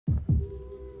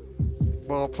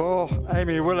Well, poor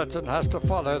Amy Willerton has to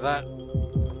follow that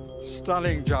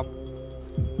stunning jump.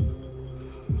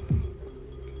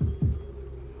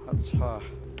 That's her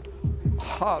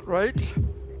heart rate.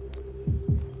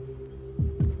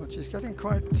 But she's getting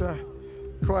quite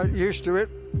used to it,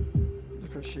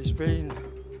 because she's been,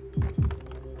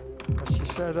 as she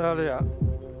said earlier,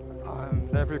 on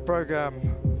every program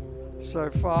so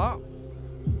far.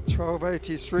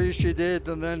 12.83 she did,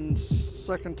 and then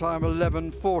second time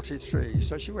 11.43.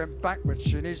 So she went backwards.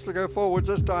 She needs to go forwards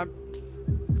this time.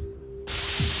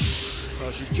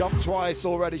 So she's jumped twice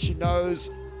already. She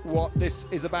knows what this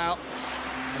is about.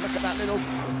 And look at that little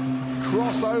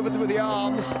crossover with the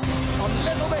arms. A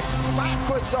little bit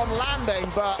backwards on landing,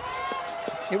 but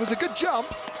it was a good jump.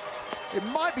 It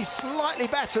might be slightly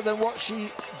better than what she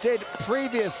did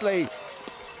previously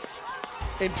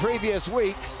in previous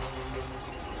weeks.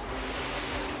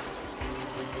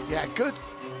 Yeah, good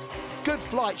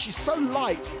flight. She's so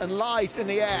light and lithe in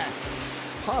the air.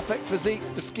 Perfect physique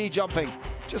for ski jumping.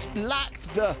 Just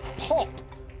lacked the pop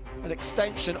and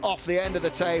extension off the end of the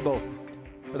table.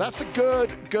 But that's a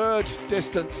good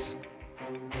distance.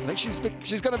 I think she's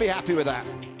going to be happy with that.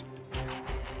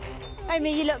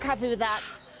 Amy, you look happy with that.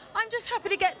 I'm just happy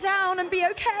to get down and be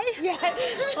okay.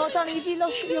 Yes. Oh, darling, have you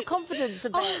lost your confidence a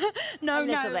bit? No.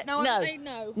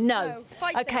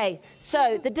 Okay,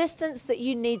 so the distance that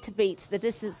you need to beat, the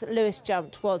distance that Lewis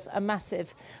jumped, was a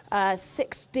massive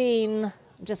 16, I'm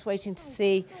just waiting to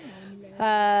see,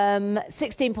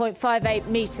 16.58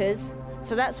 metres.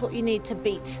 So that's what you need to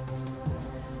beat.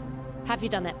 Have you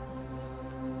done it?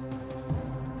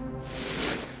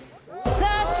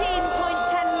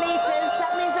 13.10 metres.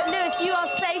 That means that, Lewis, you are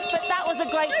safe, but that was a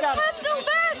great jump. Personal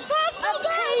best! Personal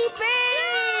best!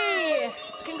 Baby!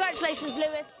 Congratulations,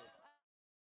 Lewis.